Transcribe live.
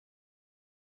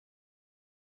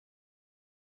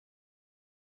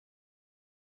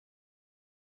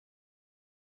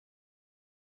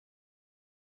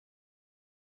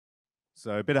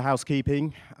So a bit of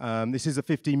housekeeping. This is a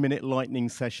 15-minute lightning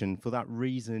session. For that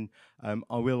reason,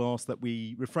 I will ask that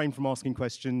we refrain from asking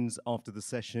questions after the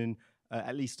session,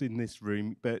 at least in this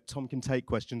room, but Tom can take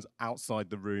questions outside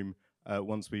the room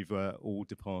once we've all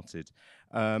departed.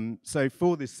 So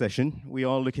for this session, we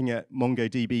are looking at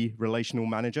MongoDB Relational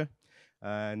Manager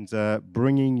and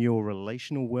bringing your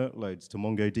relational workloads to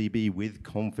MongoDB with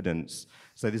confidence.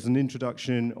 So this is an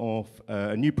introduction of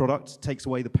a new product, takes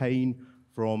away the pain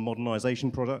from modernization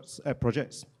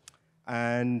projects.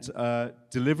 And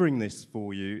delivering this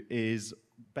for you is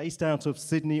based out of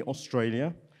Sydney,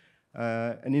 Australia,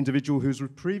 an individual who's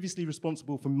previously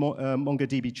responsible for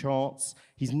MongoDB charts.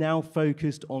 He's now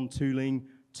focused on tooling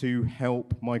to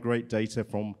help migrate data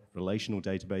from relational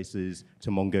databases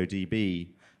to MongoDB.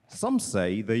 Some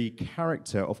say the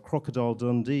character of Crocodile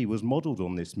Dundee was modeled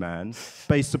on this man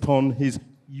based upon his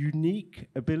unique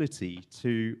ability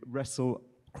to wrestle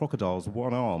crocodiles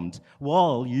one-armed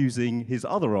while using his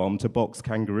other arm to box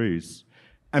kangaroos.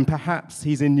 And perhaps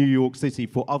he's in New York City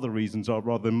for other reasons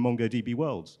rather than MongoDB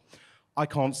World. I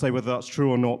can't say whether that's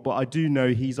true or not, but I do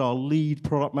know he's our lead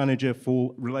product manager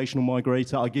for Relational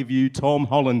Migrator. I give you Tom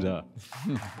Hollander.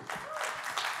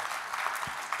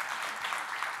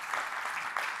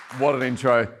 What an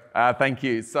intro. Thank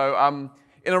you. So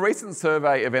in a recent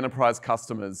survey of enterprise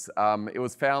customers, it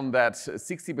was found that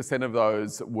 60% of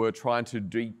those were trying to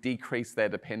decrease their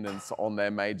dependence on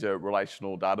their major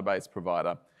relational database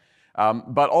provider.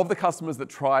 But of the customers that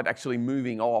tried actually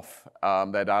moving off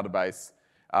their database,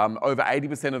 over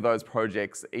 80% of those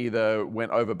projects either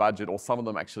went over budget or some of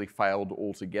them actually failed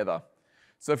altogether.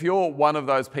 So if you're one of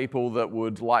those people that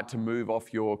would like to move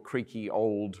off your creaky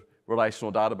old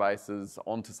relational databases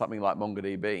onto something like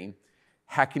MongoDB,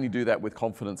 how can you do that with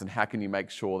confidence, and how can you make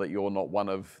sure that you're not one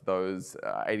of those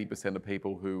 80% of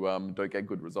people who don't get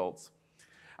good results?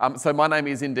 So my name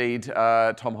is indeed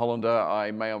Tom Hollander.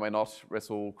 I may or may not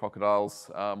wrestle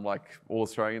crocodiles like all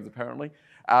Australians apparently,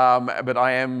 but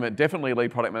I am definitely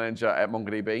lead product manager at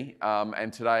MongoDB,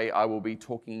 and today I will be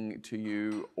talking to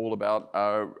you all about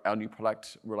our new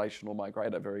product, Relational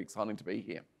Migrator. Very exciting to be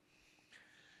here.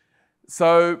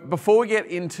 So before we get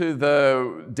into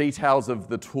the details of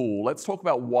the tool, let's talk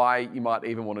about why you might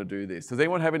even want to do this. Does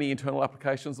anyone have any internal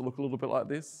applications that look a little bit like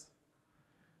this?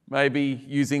 Maybe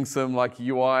using some like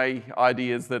UI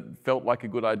ideas that felt like a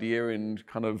good idea in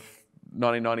kind of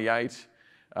 1998.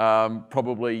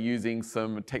 Probably using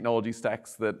some technology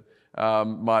stacks that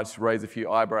might raise a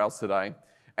few eyebrows today.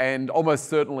 And almost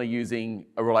certainly using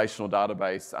a relational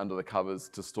database under the covers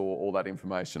to store all that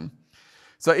information.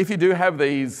 So if you do have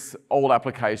these old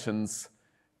applications,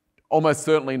 almost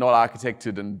certainly not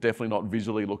architected and definitely not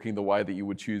visually looking the way that you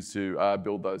would choose to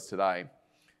build those today.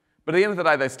 But at the end of the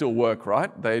day, they still work, right?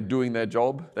 They're doing their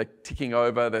job, they're ticking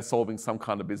over, they're solving some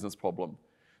kind of business problem.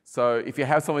 So if you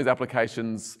have some of these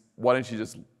applications, why don't you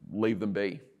just leave them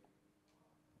be?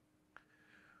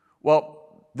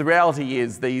 Well, the reality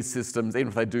is these systems, even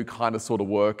if they do kind of sort of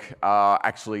work, are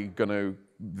actually going to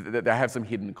they have some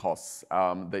hidden costs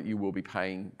that you will be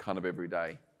paying kind of every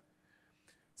day.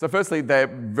 So firstly, they're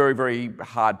very, very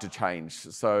hard to change.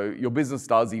 So your business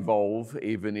does evolve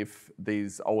even if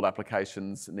these old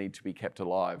applications need to be kept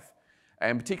alive.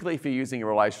 And particularly if you're using a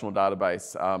relational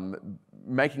database,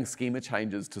 making schema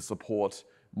changes to support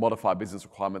modified business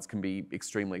requirements can be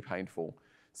extremely painful.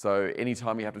 So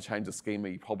anytime you have to change a schema,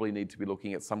 you probably need to be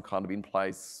looking at some kind of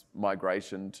in-place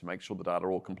migration to make sure the data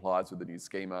all complies with the new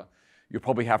schema. You'll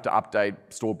probably have to update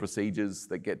stored procedures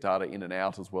that get data in and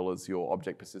out, as well as your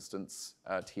object persistence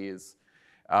tiers.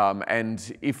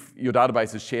 And if your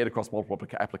database is shared across multiple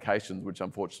applications, which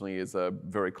unfortunately is a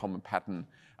very common pattern,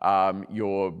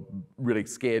 you're really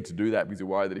scared to do that because you're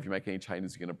worried that if you make any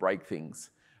changes, you're going to break things.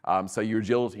 So your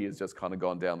agility has just kind of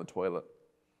gone down the toilet.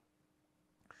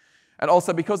 And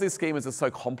also, because these schemas are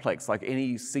so complex, like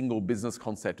any single business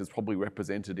concept is probably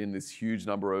represented in this huge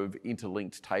number of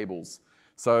interlinked tables.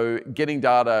 So getting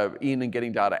data in and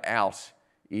getting data out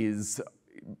is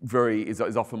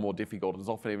often more difficult. It's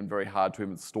often even very hard to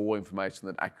even store information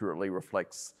that accurately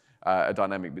reflects a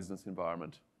dynamic business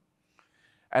environment.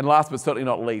 And last but certainly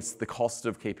not least, the cost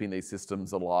of keeping these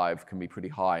systems alive can be pretty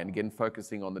high. And again,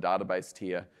 focusing on the database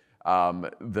tier,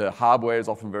 the hardware is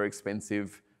often very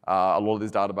expensive. A lot of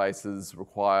these databases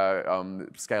require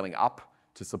scaling up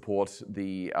to support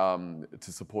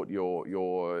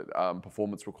your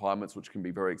performance requirements, which can be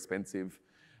very expensive.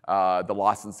 The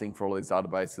licensing for all these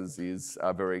databases is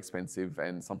very expensive,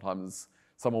 and sometimes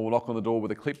someone will knock on the door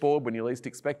with a clipboard when you least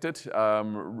expect it,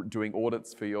 doing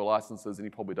audits for your licenses, and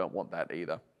you probably don't want that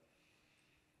either.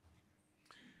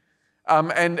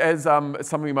 And as some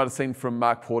of you might have seen from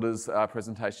Mark Porter's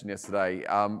presentation yesterday,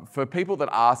 for people that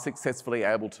are successfully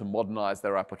able to modernize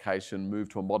their application, move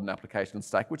to a modern application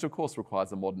stack, which of course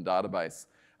requires a modern database,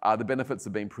 the benefits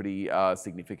have been pretty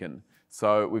significant.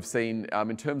 So we've seen,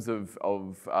 in terms of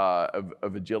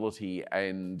agility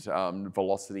and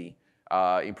velocity,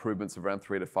 improvements of around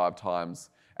 3 to 5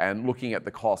 times. And looking at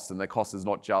the cost, and the cost is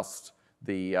not just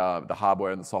the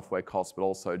hardware and the software cost, but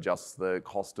also just the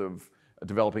cost of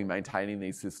developing, maintaining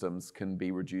these systems can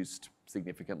be reduced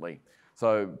significantly.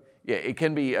 So yeah, it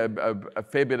can be a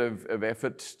fair bit of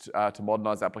effort to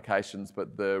modernize applications,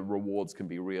 but the rewards can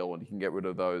be real, and you can get rid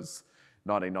of those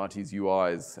 1990s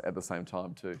UIs at the same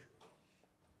time too.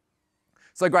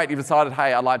 So great, you've decided,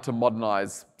 hey, I'd like to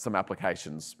modernize some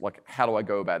applications. Like, how do I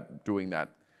go about doing that?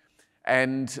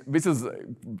 And this is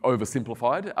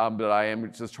oversimplified, but I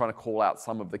am just trying to call out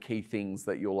some of the key things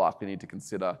that you'll likely need to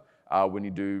consider when you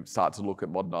do start to look at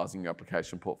modernizing your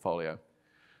application portfolio.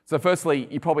 So firstly,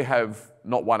 you probably have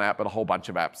not one app, but a whole bunch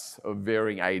of apps of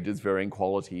varying ages, varying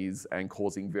qualities, and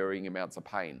causing varying amounts of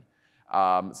pain.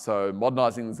 So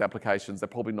modernizing these applications, they're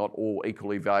probably not all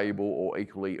equally valuable or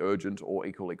equally urgent or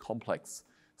equally complex.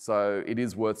 So it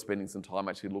is worth spending some time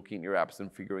actually looking at your apps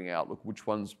and figuring out, look, which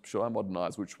ones should I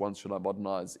modernize? Which ones should I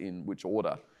modernize in which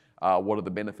order? What are the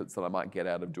benefits that I might get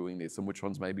out of doing this, and which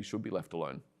ones maybe should be left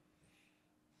alone?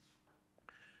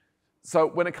 So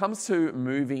when it comes to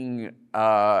moving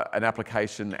an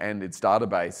application and its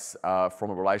database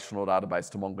from a relational database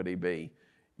to MongoDB,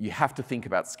 you have to think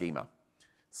about schema.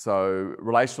 So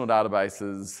relational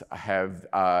databases have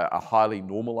a highly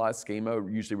normalized schema,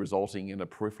 usually resulting in a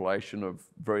proliferation of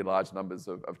very large numbers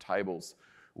of tables,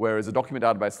 whereas a document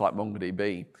database like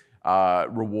MongoDB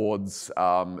rewards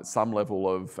some level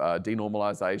of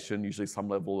denormalization, usually some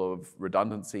level of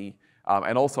redundancy,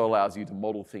 and also allows you to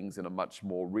model things in a much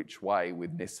more rich way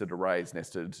with nested arrays,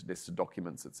 nested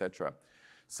documents, etc.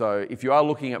 So if you are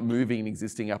looking at moving an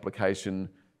existing application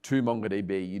to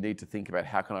MongoDB, you need to think about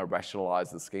how can I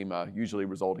rationalize the schema, usually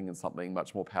resulting in something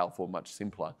much more powerful, much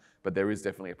simpler. But there is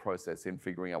definitely a process in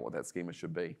figuring out what that schema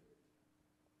should be.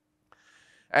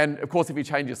 And of course, if you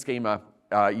change your schema,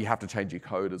 you have to change your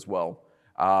code as well.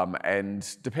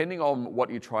 And depending on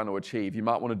what you're trying to achieve, you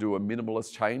might want to do a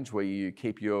minimalist change where you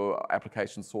keep your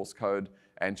application source code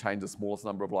and change the smallest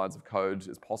number of lines of code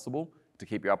as possible to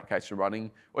keep your application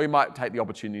running. Or you might take the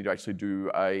opportunity to actually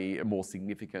do a more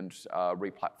significant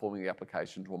replatforming of the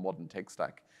application to a modern tech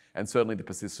stack. And certainly the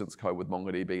persistence code with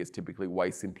MongoDB is typically way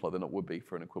simpler than it would be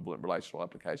for an equivalent relational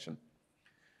application.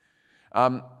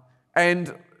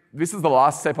 And this is the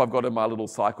last step I've got in my little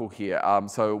cycle here.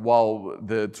 So while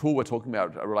the tool we're talking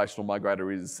about, a Relational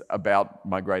Migrator, is about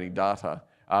migrating data,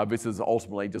 this is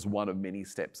ultimately just one of many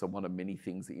steps and one of many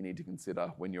things that you need to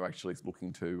consider when you're actually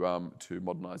looking to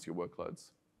modernize your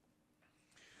workloads.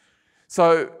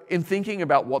 So in thinking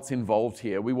about what's involved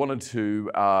here, we wanted to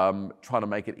try to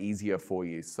make it easier for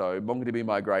you. So MongoDB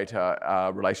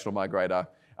Migrator, Relational Migrator,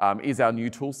 is our new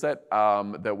toolset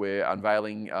that we're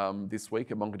unveiling this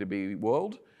week at MongoDB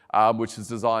World, which is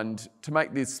designed to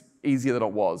make this easier than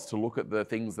it was, to look at the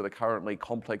things that are currently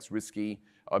complex, risky,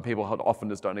 people often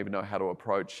just don't even know how to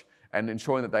approach, and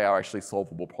ensuring that they are actually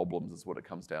solvable problems is what it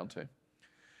comes down to.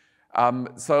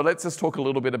 So let's just talk a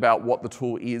little bit about what the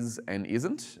tool is and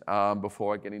isn't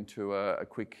before I get into a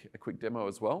quick demo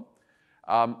as well.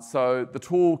 So the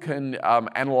tool can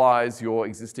analyze your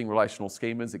existing relational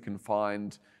schemas. It can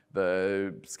find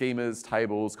the schemas,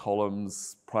 tables,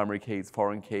 columns, primary keys,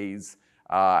 foreign keys,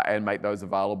 and make those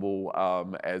available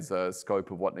as a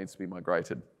scope of what needs to be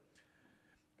migrated.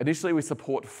 Initially, we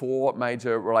support 4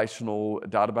 major relational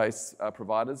database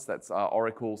providers. That's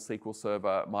Oracle, SQL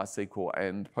Server, MySQL,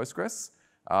 and Postgres.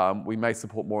 We may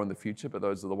support more in the future, but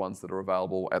those are the ones that are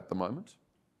available at the moment.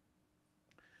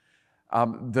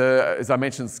 As I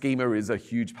mentioned, schema is a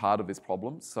huge part of this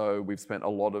problem. So we've spent a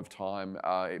lot of time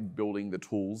building the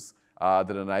tools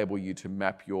that enable you to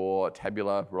map your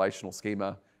tabular relational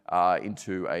schema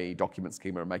into a document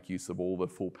schema and make use of all the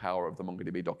full power of the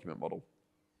MongoDB document model.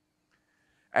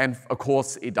 And of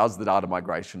course, it does the data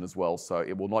migration as well. So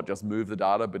it will not just move the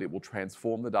data, but it will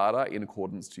transform the data in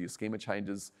accordance to your schema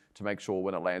changes to make sure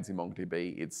when it lands in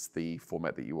MongoDB, it's the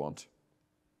format that you want.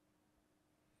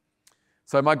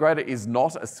 So Migrator is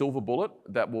not a silver bullet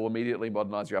that will immediately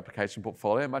modernize your application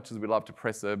portfolio, much as we love to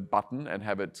press a button and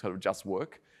have it sort of just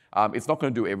work. It's not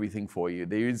going to do everything for you.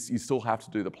 You still have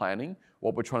to do the planning.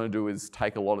 What we're trying to do is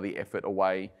take a lot of the effort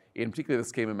away in particularly the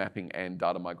schema mapping and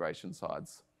data migration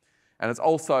sides. And it's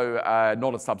also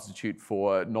not a substitute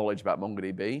for knowledge about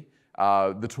MongoDB.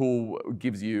 The tool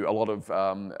gives you a lot of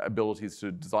abilities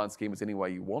to design schemas any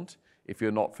way you want. if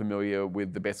you're not familiar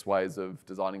with the best ways of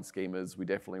designing schemas, we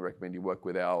definitely recommend you work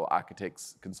with our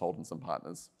architects, consultants, and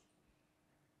partners.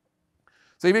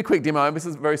 So give you a quick demo. This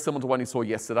is very similar to one you saw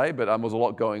yesterday, but there was a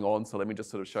lot going on, so let me just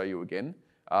sort of show you again.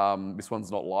 This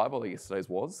one's not live, although yesterday's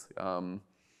was.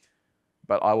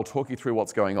 But I will talk you through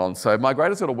what's going on. So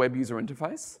Migrator's got a web user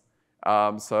interface.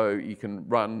 So you can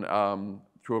run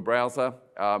through a browser.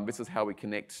 This is how we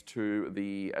connect to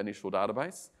the initial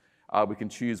database. We can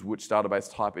choose which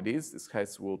database type it is. In this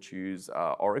case, we'll choose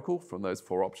Oracle from those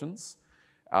 4 options.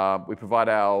 We provide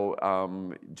our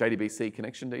JDBC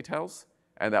connection details,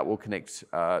 and that will connect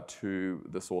to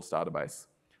the source database.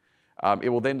 It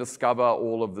will then discover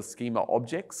all of the schema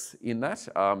objects in that.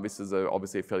 This is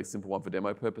obviously a fairly simple one for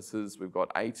demo purposes. We've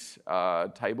got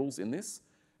 8 tables in this.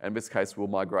 And in this case, we'll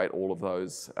migrate all of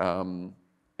those and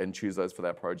choose those for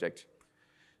that project.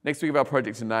 Next, we give our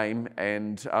project a name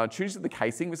and choose the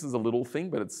casing. This is a little thing,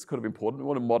 but it's kind of important. We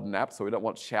want a modern app, so we don't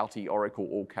want shouty Oracle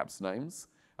all caps names.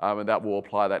 And that will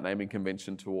apply that naming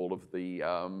convention to all of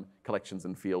the collections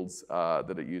and fields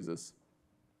that it uses.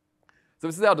 So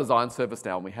this is our design surface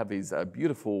now, and we have these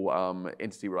beautiful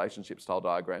entity relationship style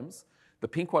diagrams. The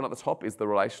pink one at the top is the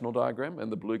relational diagram,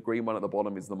 and the blue-green one at the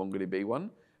bottom is the MongoDB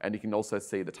one. And you can also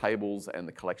see the tables and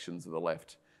the collections at the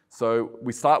left. So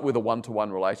we start with a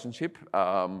one-to-one relationship,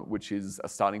 which is a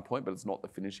starting point, but it's not the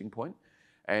finishing point.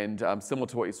 And similar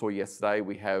to what you saw yesterday,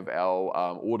 we have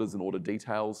our orders and order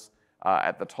details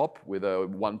at the top with a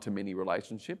one-to-many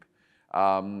relationship.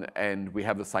 And we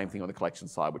have the same thing on the collection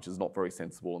side, which is not very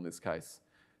sensible in this case.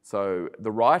 So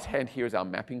the right hand here is our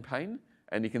mapping pane.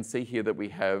 And you can see here that we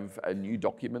have a new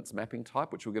documents mapping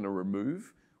type, which we're going to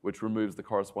remove, which removes the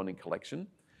corresponding collection.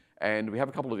 And we have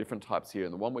a couple of different types here.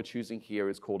 And the one we're choosing here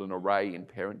is called an array in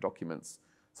parent documents.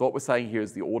 So what we're saying here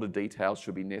is the order details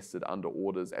should be nested under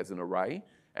orders as an array.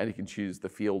 And you can choose the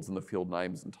fields and the field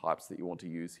names and types that you want to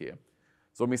use here.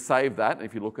 So when we save that, and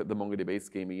if you look at the MongoDB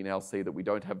schema, you now see that we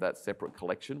don't have that separate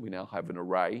collection. We now have an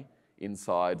array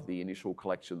inside the initial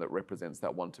collection that represents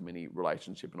that one-to-many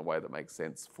relationship in a way that makes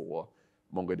sense for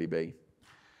MongoDB.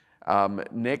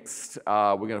 Next,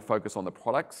 we're going to focus on the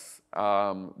products.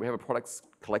 We have a products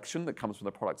collection that comes from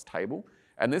the products table.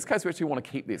 And in this case, we actually want to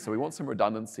keep this. So we want some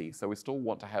redundancy. So we still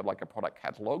want to have like a product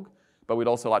catalog, but we'd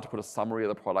also like to put a summary of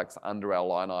the products under our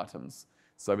line items.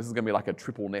 So this is going to be like a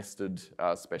triple nested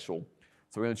special.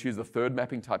 So we're going to choose the third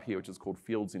mapping type here, which is called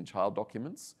fields in child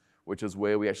documents, which is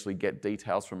where we actually get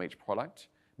details from each product,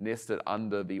 nested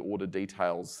under the order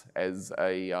details as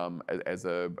a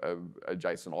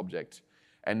JSON object.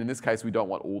 And in this case, we don't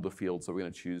want all the fields, so we're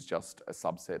going to choose just a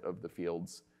subset of the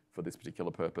fields for this particular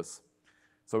purpose.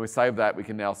 So we save that, we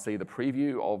can now see the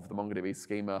preview of the MongoDB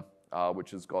schema,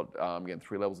 which has got, again,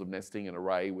 3 levels of nesting, an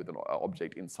array with an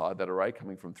object inside that array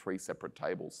coming from 3 separate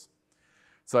tables.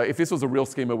 So if this was a real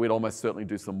schema, we'd almost certainly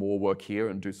do some more work here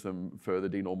and do some further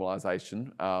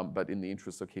denormalization. But in the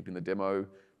interest of keeping the demo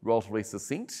relatively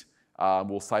succinct,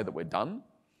 we'll say that we're done.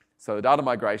 So the data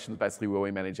migration is basically where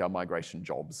we manage our migration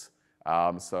jobs.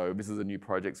 So this is a new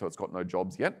project, so it's got no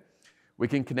jobs yet. We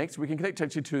can connect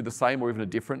actually to the same or even a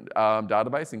different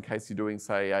database in case you're doing,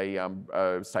 say,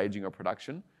 a staging or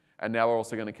production. And now we're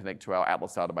also going to connect to our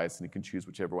Atlas database, and you can choose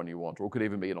whichever one you want, or it could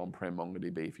even be an on-prem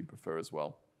MongoDB if you prefer as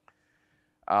well.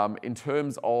 In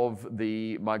terms of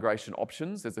the migration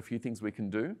options, there's a few things we can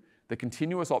do. The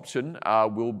continuous option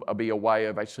will be a way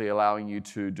of actually allowing you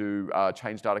to do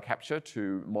change data capture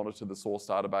to monitor the source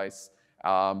database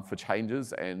for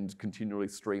changes and continually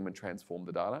stream and transform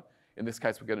the data. In this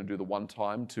case, we're going to do the one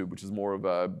time, which is more of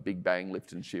a big bang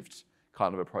lift and shift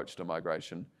kind of approach to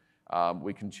migration.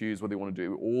 We can choose whether you want to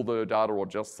do all the data or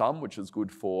just some, which is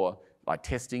good for like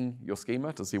testing your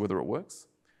schema to see whether it works.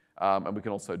 And we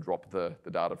can also drop the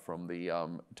data from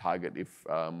the target if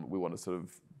we want to sort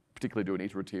of particularly do an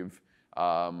iterative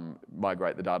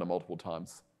migrate the data multiple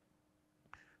times.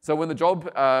 So when the job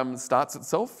starts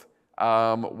itself,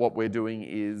 what we're doing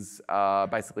is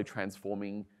basically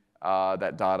transforming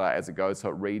that data as it goes. So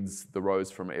it reads the rows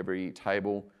from every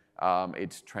table.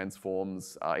 It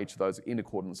transforms each of those in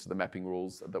accordance to the mapping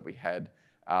rules that we had.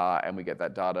 And we get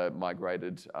that data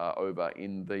migrated over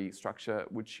in the structure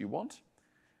which you want.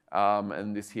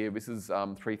 And this is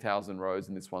 3,000 rows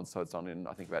in this one, so it's done in,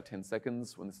 I think, about 10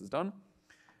 seconds when this is done.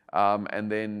 And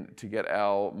then to get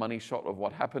our money shot of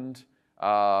what happened,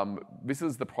 this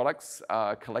is the products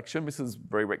collection. This is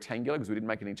very rectangular because we didn't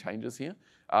make any changes here.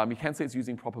 You can see it's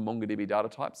using proper MongoDB data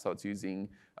types, so it's using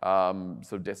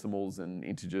sort of decimals and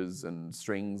integers and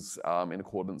strings in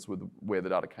accordance with where the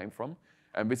data came from.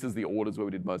 And this is the orders where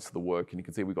we did most of the work, and you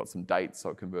can see we got some dates,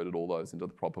 so it converted all those into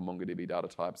the proper MongoDB data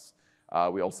types.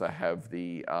 We also have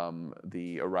the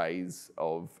arrays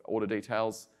of order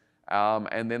details,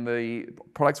 and then the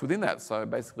products within that. So it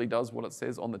basically does what it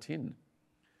says on the tin.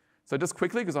 So just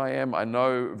quickly, because I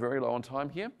know, very low on time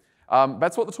here,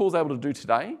 that's what the tool is able to do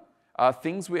today.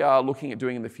 Things we are looking at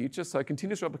doing in the future. So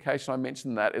continuous replication, I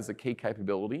mentioned that as a key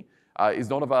capability, is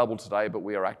not available today, but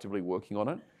we are actively working on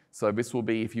it. So this will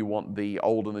be if you want the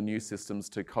old and the new systems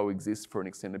to coexist for an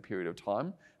extended period of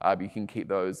time. You can keep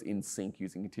those in sync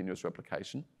using continuous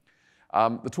replication.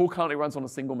 The tool currently runs on a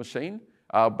single machine.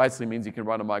 Basically means you can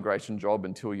run a migration job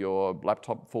until your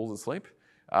laptop falls asleep.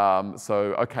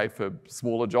 So okay for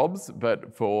smaller jobs,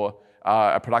 but for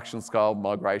a production scale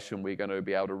migration, we're going to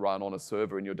be able to run on a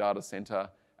server in your data center,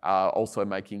 also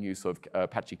making use of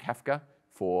Apache Kafka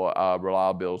for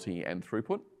reliability and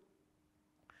throughput.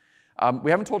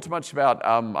 We haven't talked too much about,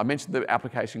 I mentioned the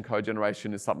application code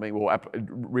generation is something, well,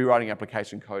 rewriting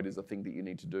application code is a thing that you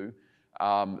need to do.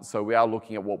 So we are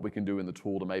looking at what we can do in the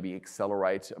tool to maybe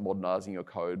accelerate modernizing your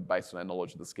code based on our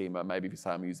knowledge of the schema. Maybe if you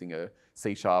say I'm using a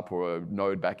C# or a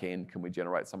Node backend, can we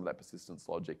generate some of that persistence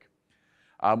logic?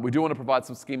 We do want to provide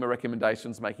some schema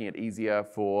recommendations, making it easier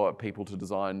for people to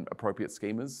design appropriate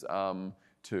schemas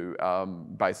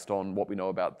based on what we know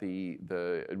about the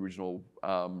original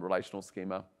relational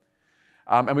schema.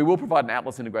 And we will provide an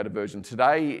Atlas integrated version.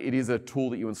 Today, it is a tool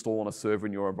that you install on a server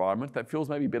in your environment. That feels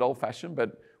maybe a bit old-fashioned,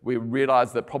 but we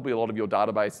realize that probably a lot of your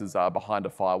databases are behind a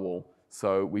firewall.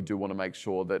 So we do want to make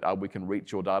sure that we can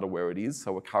reach your data where it is.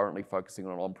 So we're currently focusing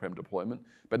on an on-prem deployment.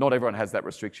 But not everyone has that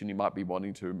restriction. You might be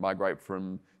wanting to migrate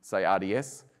from, say,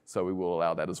 RDS. So we will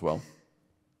allow that as well.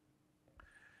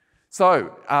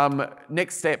 So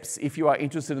next steps, if you are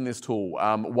interested in this tool,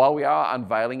 while we are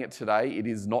unveiling it today, it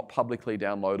is not publicly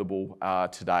downloadable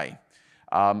today.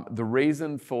 The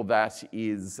reason for that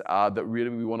is that really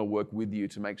we want to work with you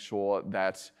to make sure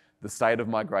that the state of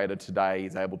Migrator today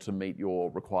is able to meet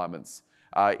your requirements.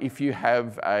 If you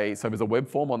have so there's a web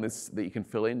form on this that you can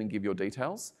fill in and give your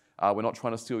details. We're not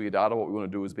trying to steal your data. What we want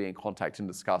to do is be in contact and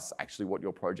discuss actually what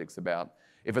your project's about.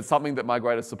 If it's something that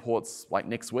Migrator supports like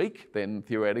next week, then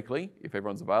theoretically, if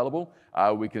everyone's available,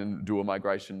 we can do a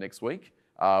migration next week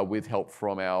with help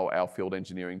from our field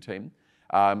engineering team.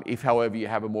 If, however, you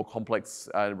have a more complex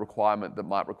requirement that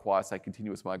might require, say,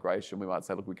 continuous migration, we might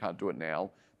say, look, we can't do it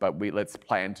now, but let's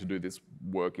plan to do this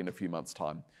work in a few months'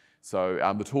 time. So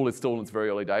the tool is still in its very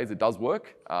early days. It does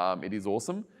work. It is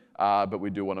awesome. But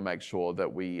we do want to make sure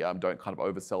that we don't kind of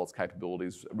oversell its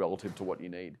capabilities relative to what you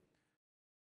need.